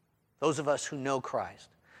kings. Those of us who know Christ.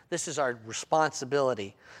 This is our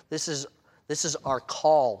responsibility. This is our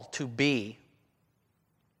call to be.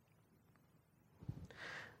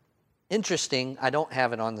 Interesting, I don't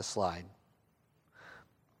have it on the slide.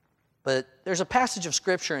 But there's a passage of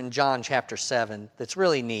Scripture in John chapter 7 that's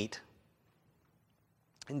really neat.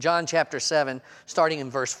 In John chapter 7, starting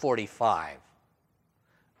in verse 45.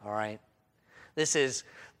 All right? This is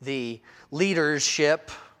the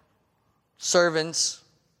leadership, servants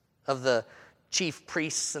of the chief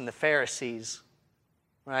priests and the Pharisees.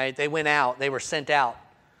 Right? They went out, they were sent out.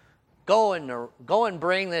 Go and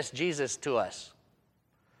bring this Jesus to us.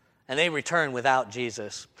 And they returned without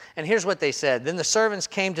Jesus. And here's what they said. Then the servants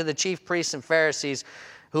came to the chief priests and Pharisees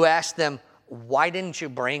who asked them, why didn't you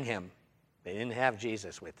bring him? They didn't have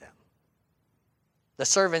Jesus with them. The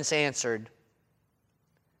servants answered,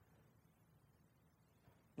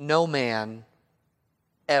 no man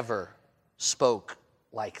ever spoke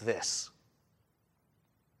like this.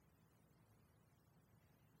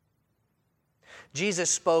 Jesus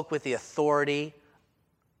spoke with the authority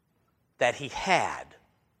that he had.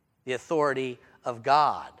 The authority of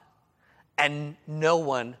God. And no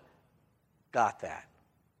one got that.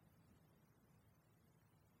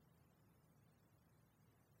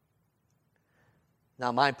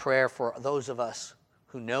 Now, my prayer for those of us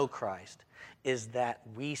who know Christ is that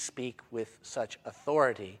we speak with such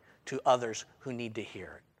authority to others who need to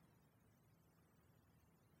hear it.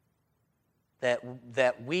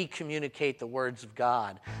 That we communicate the words of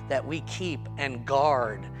God, that we keep and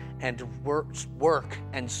guard and work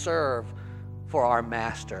and serve for our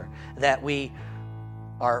Master, that we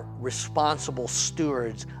are responsible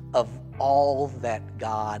stewards of all that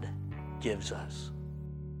God gives us.